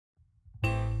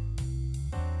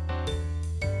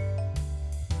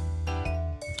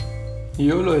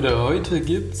Jo Leute, heute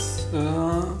gibt's,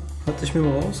 hatte ich mir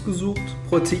mal rausgesucht,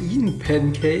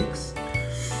 Protein-Pancakes.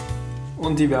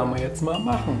 Und die werden wir jetzt mal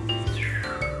machen.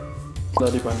 Da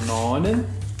die Bananen.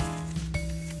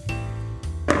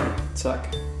 Zack.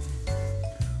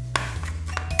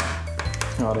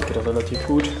 Ja, der geht ja relativ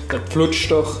gut. Der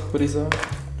flutscht doch, würde ich sagen.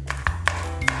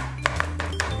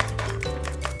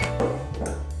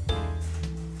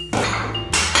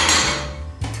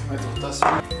 Einfach das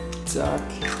hier. Zack.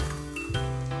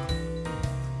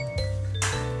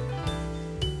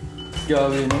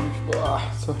 Gabel, ne? Boah,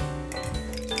 so.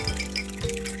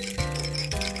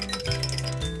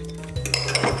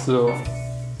 So.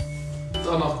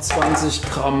 Dann noch 20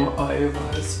 Gramm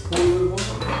Eiweißpulver.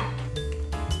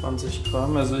 20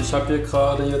 Gramm. Also ich habe hier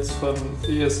gerade jetzt von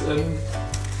ESN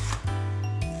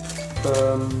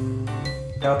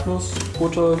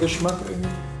Erdnussbutter-Geschmack irgendwie.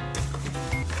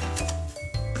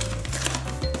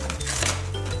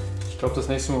 Ich glaube, das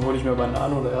nächste Mal hole ich mir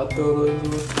Banane oder Erdbeere oder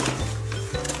so.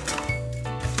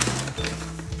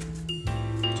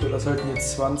 So, das sollten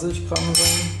jetzt 20 Gramm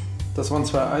sein. Das waren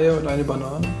 2 Eier und eine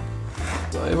Banane.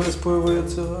 Das Eiweißpulver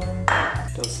jetzt hier rein.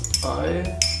 Das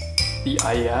Ei. Die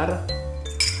Eier.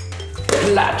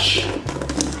 Klatsch!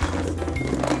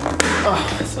 Ach,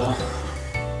 so.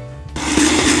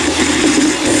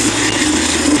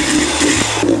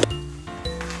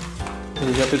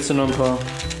 Ich habe jetzt hier noch ein paar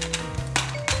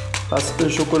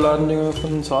Raspel-Schokoladendinger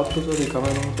von Zartbitter, die kann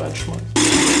man noch mit reinschmeißen.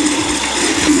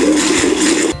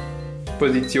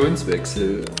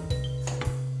 Positionswechsel.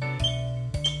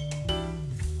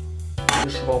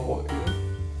 Schwarzöl.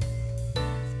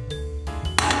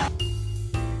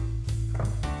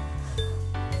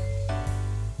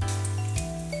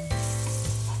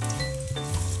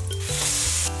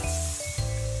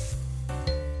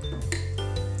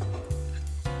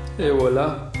 Et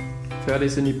voilà.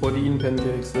 Fertig sind die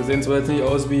Protein-Pancakes. Das sehen zwar jetzt nicht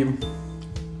aus wie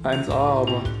 1A,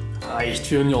 aber reicht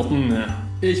für einen Jorten. Ne?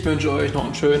 Ich wünsche euch noch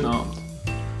einen schönen Abend.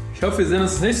 Ich hoffe, wir sehen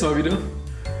uns das nächste Mal wieder,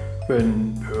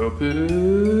 wenn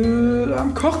Purple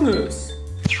am Kochen ist.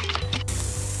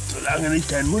 Solange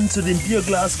nicht dein Mund zu dem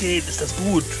Bierglas geht, ist das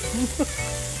gut.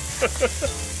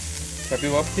 Ich habe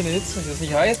überhaupt keine Hitze, das ist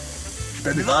nicht heiß.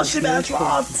 Deine Würstchen werden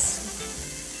schwarz.